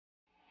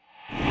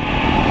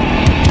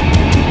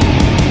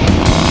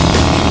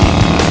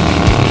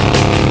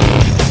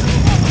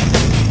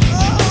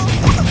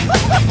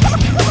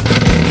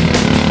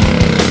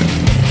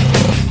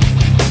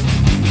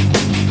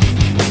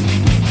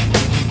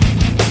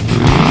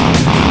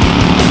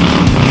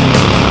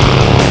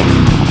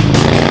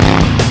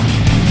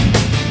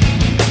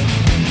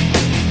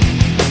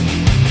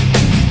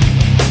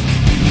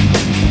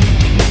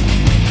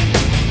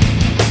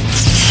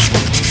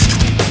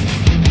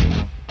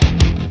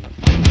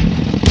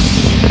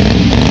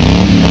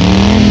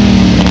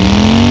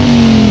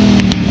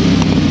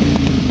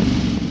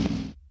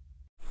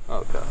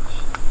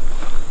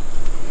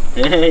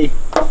Hey.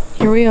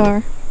 Here we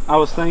are. I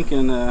was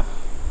thinking,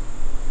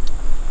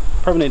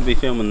 probably need to be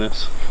filming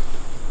this.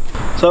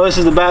 So this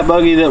is the bat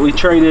buggy that we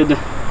traded,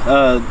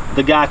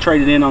 the guy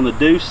traded in on the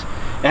Deuce.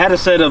 It had a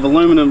set of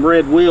aluminum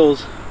red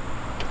wheels,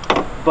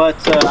 but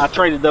I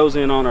traded those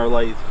in on our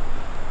lathe.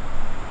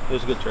 It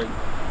was a good trade.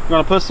 We're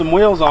gonna put some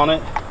wheels on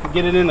it,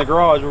 get it in the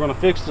garage. We're gonna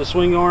fix the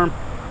swing arm,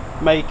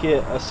 make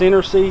it a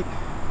center seat,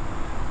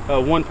 a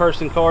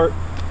one-person cart,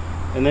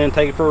 and then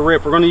take it for a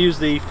rip. We're gonna use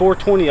the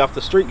 420 off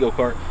the street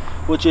go-kart,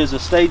 which is a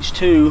stage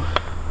 2, you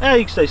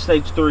can say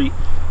stage 3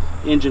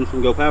 engine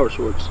from Go Power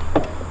Sports.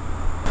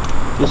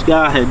 This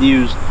guy had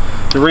used,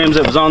 the rims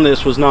that was on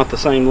this was not the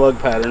same lug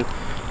pattern,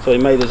 so he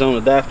made his own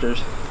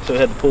adapters, so he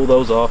had to pull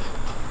those off.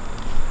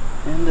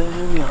 And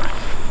here we are.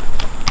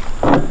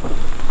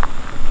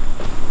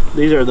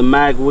 These are the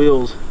mag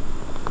wheels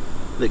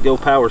that Go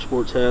Power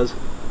Sports has.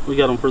 We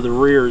got them for the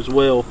rear as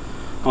well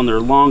on their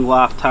long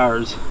life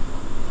tires.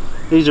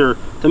 These are,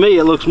 to me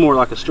it looks more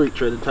like a street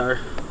treaded tire.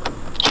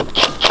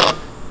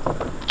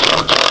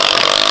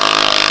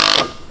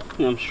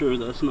 I'm sure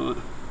that's not.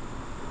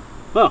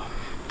 Well,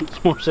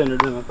 it's more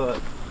centered than I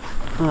thought.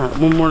 Alright,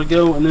 one more to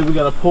go, and then we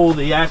got to pull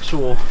the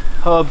actual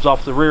hubs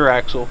off the rear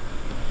axle,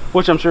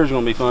 which I'm sure is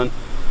going to be fun.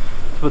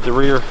 Put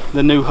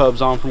the new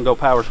hubs on from Go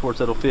Power Sports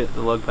that'll fit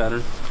the lug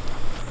pattern.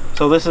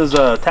 So this is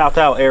a Tao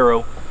Tao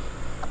Aero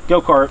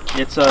go-kart.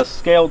 It's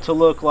scaled to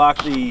look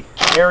like the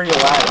Ariel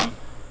Atom.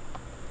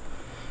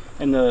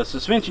 And the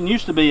suspension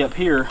used to be up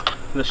here,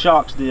 the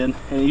shocks did,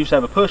 and it used to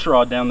have a push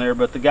rod down there,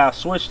 but the guy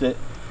switched it.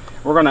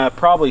 We're gonna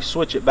probably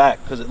switch it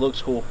back because it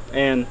looks cool.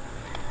 And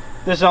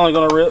this is only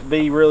gonna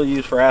be really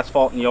used for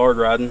asphalt and yard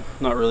riding,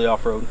 not really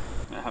off-road.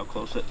 How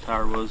close that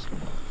tire was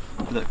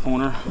to that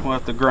corner. We'll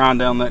have to grind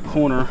down that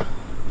corner.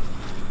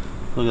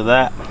 Look at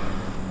that.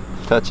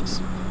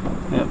 Touches.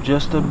 Yep,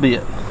 just a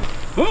bit.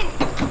 Okay.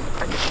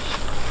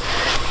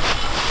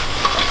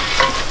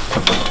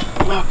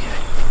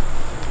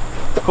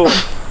 Cool.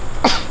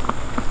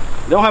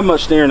 Don't have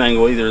much steering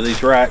angle either,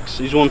 these racks.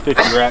 These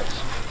 150 racks.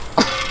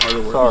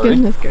 Sorry.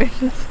 Goodness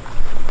gracious.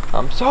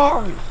 I'm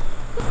sorry.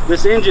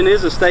 This engine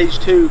is a stage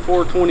 2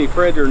 420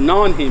 Predator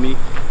non-Hemi.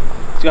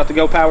 It's got the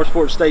Go Power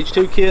Sports stage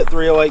 2 kit,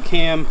 308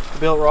 cam,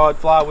 billet rod,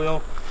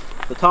 flywheel,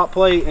 the top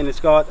plate, and it's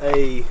got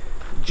a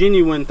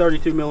genuine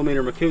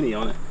 32mm Mikuni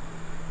on it.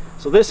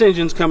 So this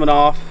engine's coming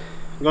off.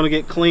 I'm going to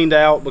get cleaned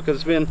out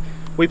because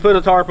we put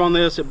a tarp on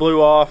this, it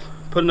blew off.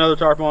 Put another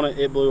tarp on it,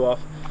 it blew off.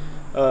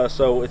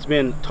 So it's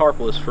been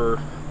tarpless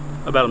for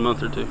about a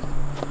month or two,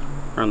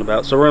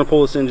 roundabout. So we're going to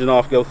pull this engine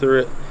off, go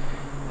through it,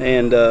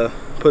 and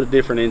put a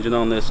different engine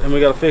on this. And we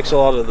got to fix a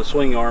lot of the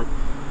swing arm.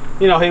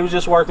 You know, he was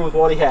just working with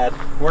what he had.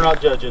 We're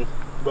not judging,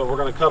 but we're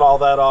going to cut all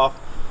that off,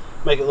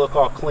 make it look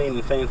all clean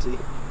and fancy.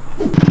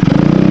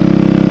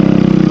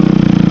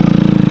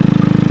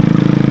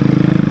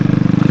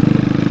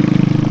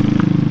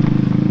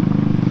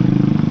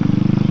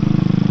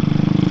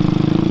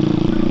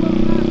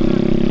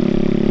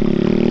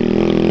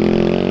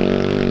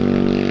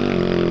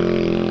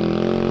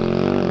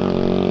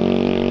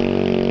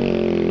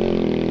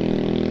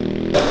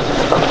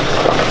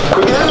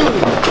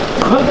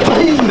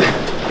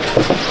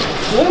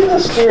 Look at the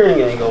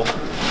steering angle.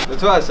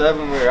 That's why I said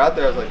when we were out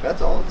there, I was like,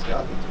 that's all it's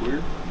got. That's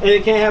weird. And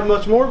it can't have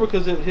much more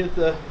because it hit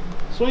the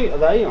swing of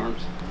the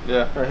A-arms.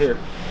 Yeah. Right here.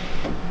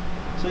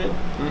 See it?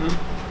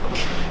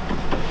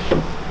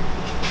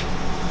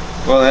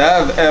 Well, they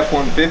have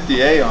F-150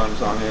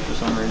 A-arms on here for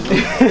some reason.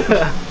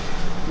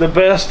 The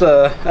best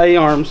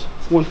A-arms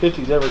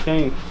 150s ever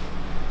came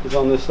is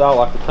on this style,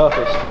 like the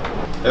toughest.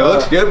 It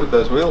looks good with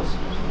those wheels,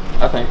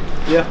 I think.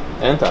 Yeah.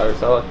 And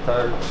tires. I like the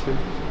tires too.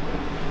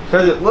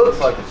 Because it looks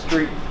like a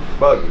street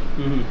buggy.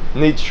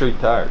 Needs street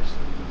tires.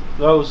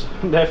 Those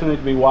definitely need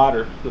to be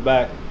wider, the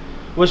back.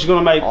 Which is going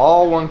to make...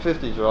 All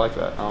 150s are like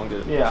that. I don't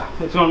get it. Yeah,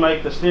 it's going to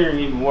make the steering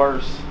even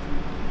worse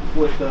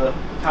with the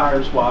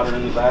tires wider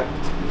in the back.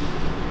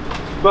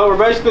 But we're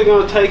basically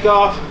going to take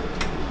off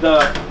the,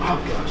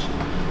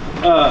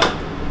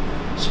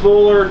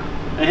 spooler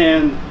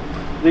and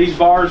these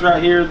bars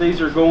right here.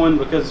 These are going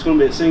because it's going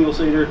to be a single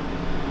seater.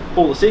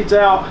 Pull the seats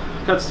out,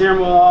 cut the steering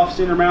wheel off,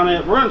 center mount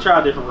it. We're going to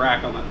try a different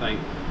rack on that thing.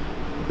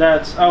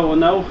 That's, oh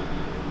no,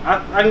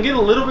 I can get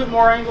a little bit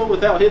more angle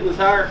without hitting the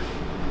tire,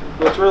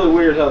 but it's really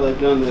weird how they've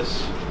done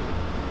this.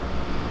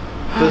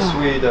 This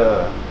sweet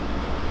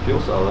fuel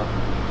cell though.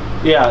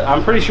 Yeah,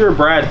 I'm pretty sure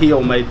Brad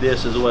Hill made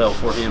this as well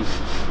for him.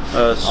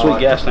 Sweet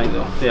gas tank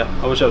though. Yeah,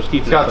 I wish I was keeping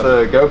it. It's got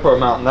the GoPro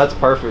mount, and that's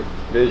perfect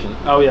vision.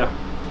 Oh yeah.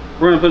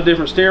 We're going to put a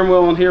different steering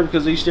wheel on here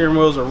because these steering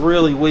wheels are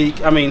really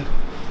weak. I mean,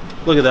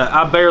 look at that.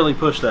 I barely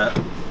pushed that.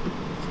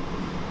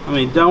 I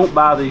mean, don't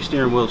buy these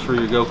steering wheels for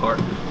your go-kart.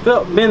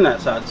 Bend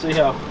that side. See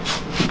how?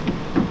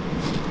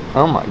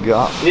 Oh my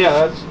god. Yeah,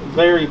 that's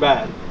very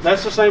bad.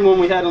 That's the same one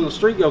we had on the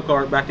street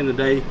go-kart back in the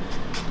day.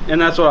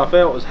 And that's what I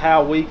felt was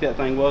how weak that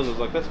thing was. I was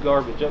like, that's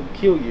garbage. That would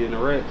kill you in a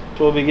wreck.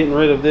 So we'll be getting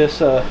rid of this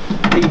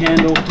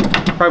T-handle.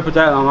 Probably put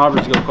that on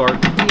Aubrey's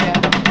go-kart. Yeah,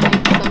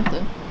 maybe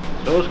something.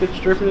 So let's get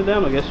stripping it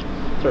down, I guess.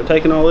 Start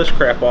taking all this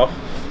crap off.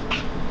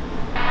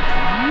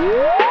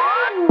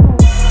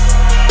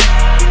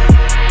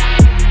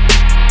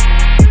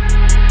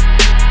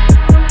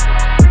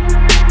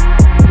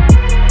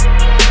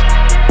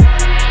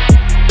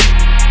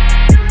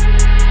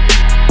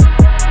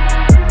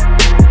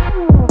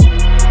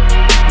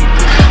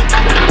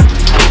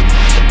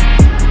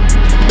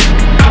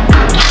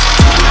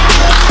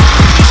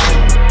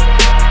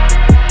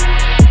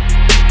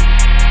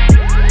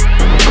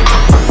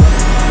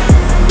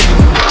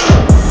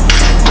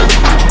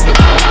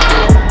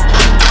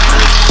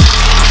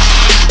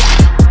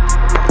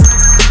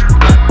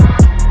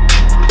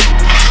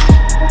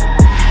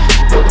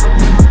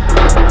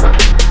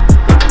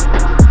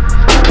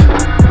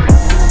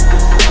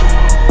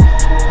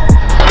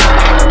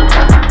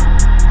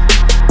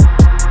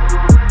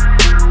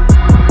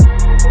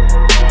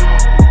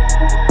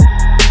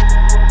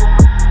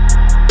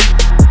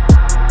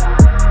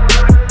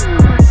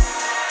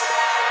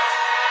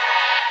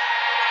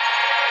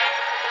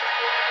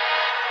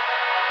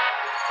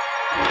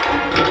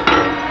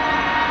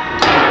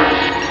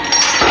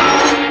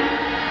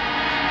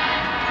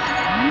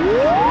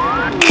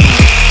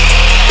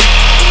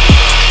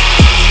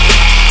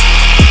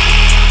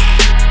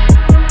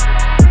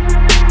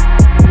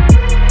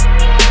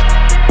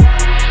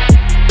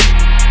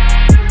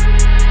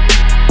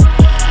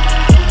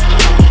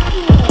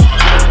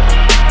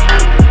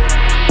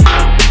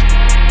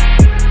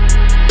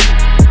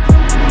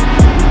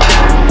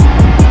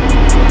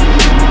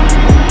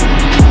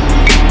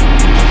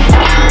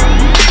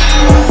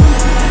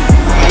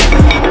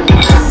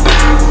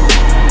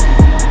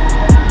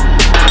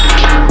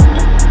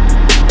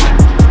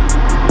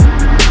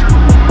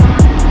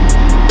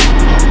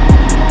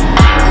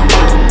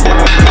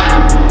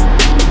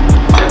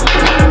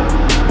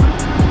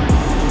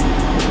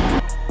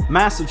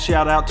 massive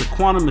shout out to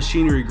Quantum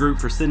Machinery Group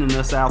for sending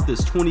us out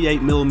this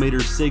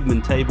 28mm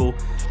Sigmund table.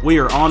 We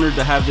are honored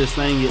to have this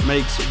thing. It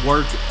makes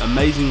work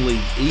amazingly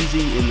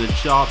easy in the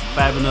shop,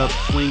 fabbing up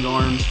swing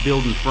arms,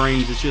 building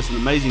frames. It's just an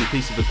amazing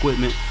piece of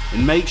equipment.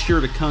 And make sure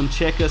to come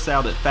check us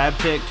out at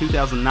FabTech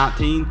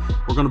 2019.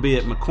 We're going to be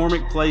at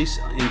McCormick Place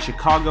in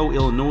Chicago,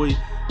 Illinois.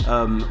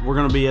 We're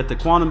going to be at the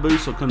Quantum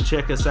booth, so come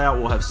check us out.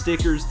 We'll have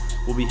stickers.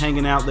 We'll be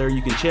hanging out there.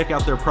 You can check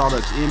out their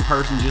products in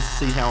person just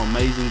to see how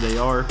amazing they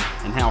are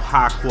and how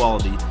high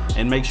quality.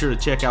 And make sure to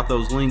check out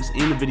those links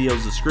in the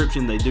video's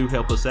description. They do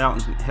help us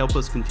out and help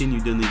us continue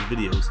doing these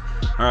videos.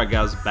 Alright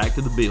guys, back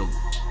to the build.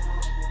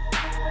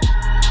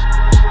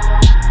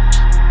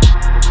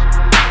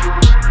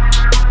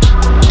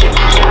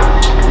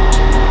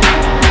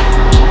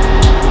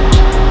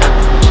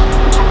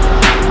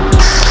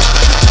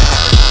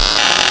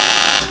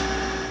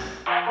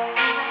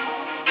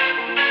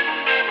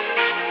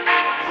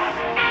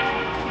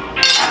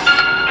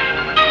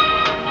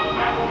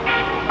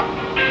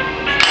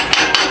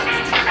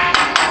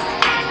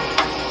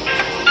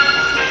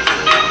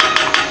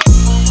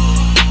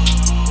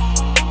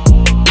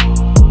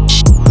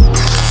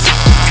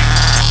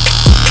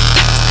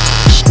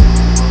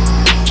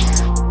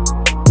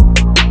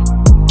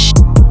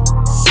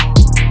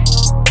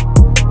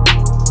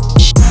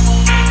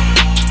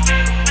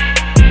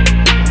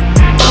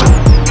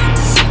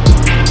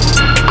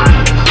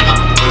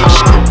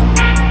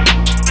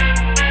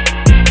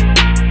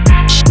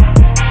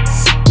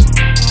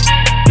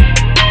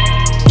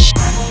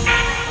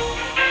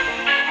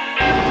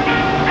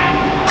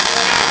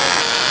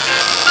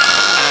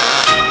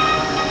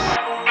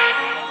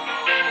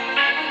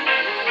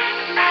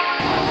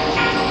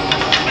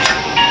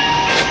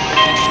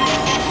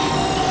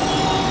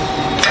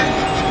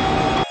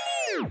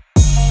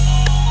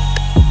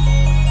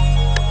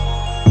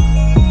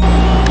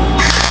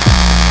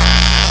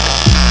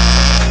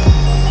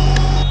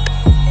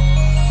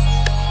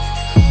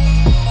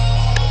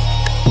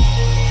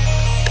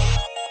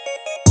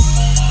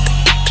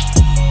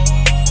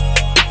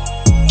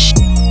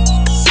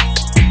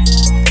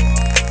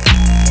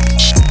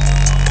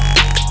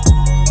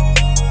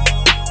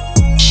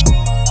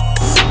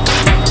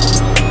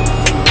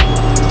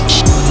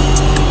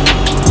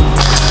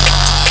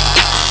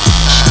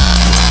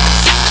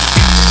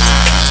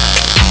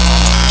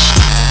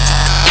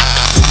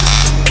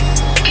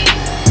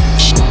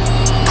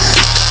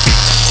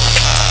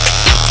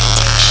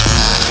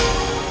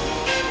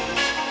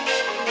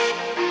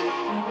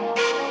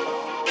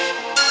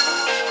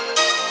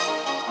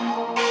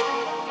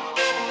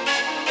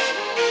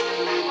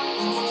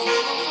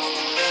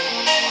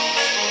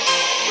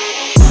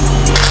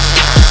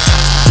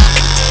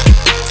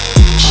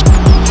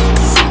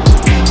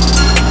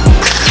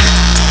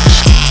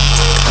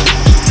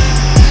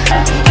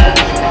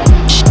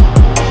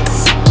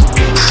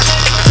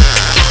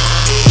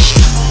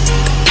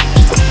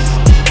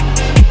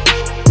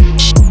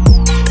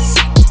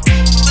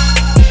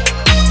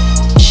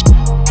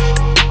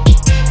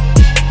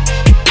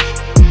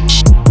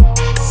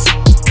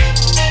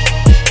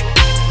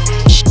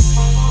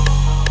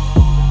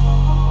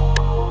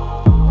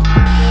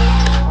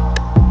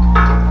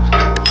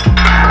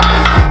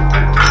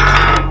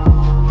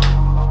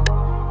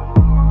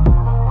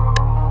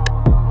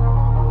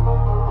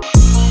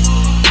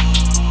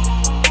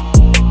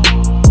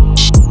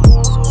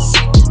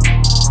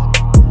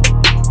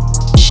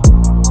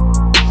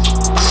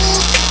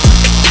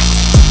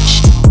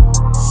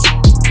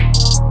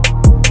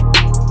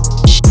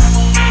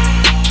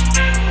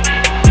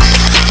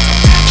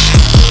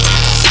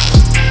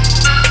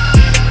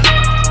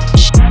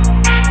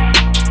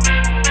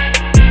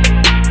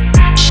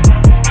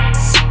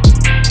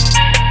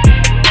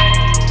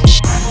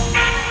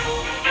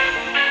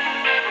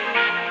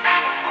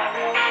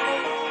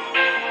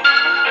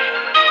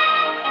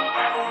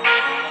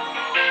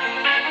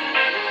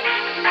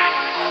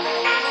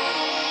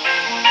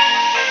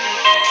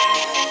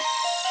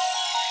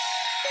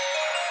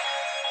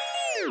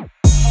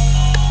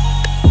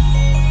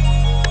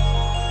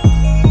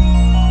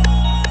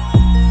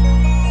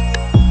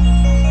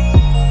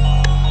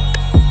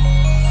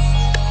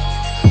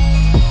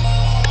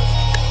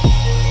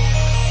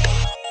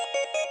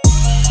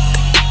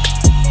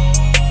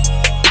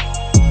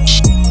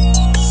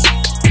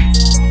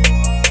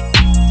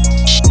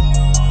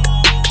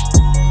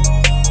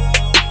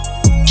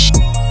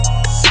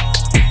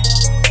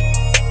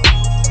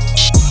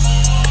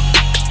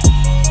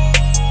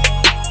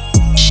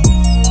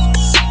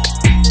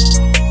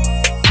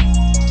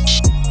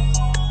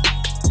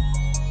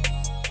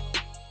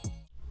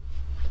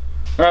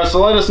 Alright,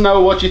 so let us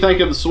know what you think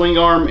of the swing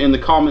arm in the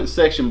comment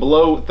section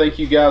below. Thank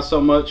you guys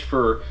so much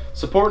for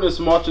supporting us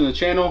and watching the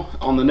channel.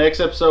 On the next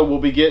episode, we'll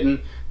be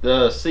getting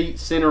the seat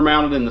center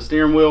mounted in the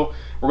steering wheel.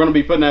 We're going to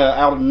be putting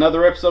out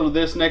another episode of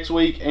this next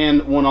week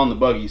and one on the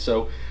buggy.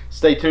 So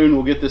stay tuned.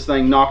 We'll get this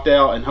thing knocked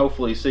out and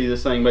hopefully see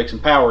this thing make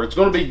some power. It's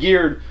going to be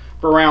geared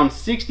for around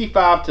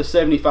 65 to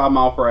 75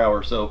 mile per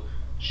hour. So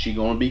she's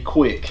going to be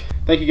quick.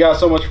 Thank you guys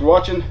so much for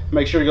watching.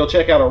 Make sure to go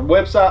check out our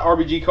website,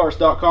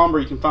 rbgkarts.com,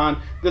 where you can find,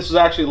 this was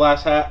actually the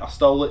last hat, I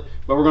stole it,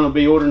 but we're going to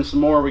be ordering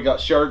some more. We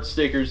got shirts,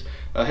 stickers,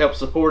 help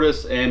support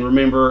us. And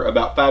remember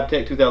about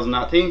FabTech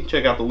 2019,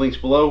 check out the links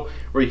below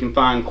where you can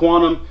find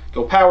Quantum,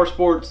 Go Power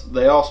Sports.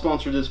 They all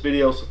sponsored this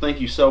video, so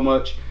thank you so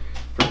much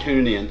for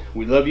tuning in.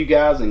 We love you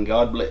guys, and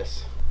God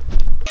bless.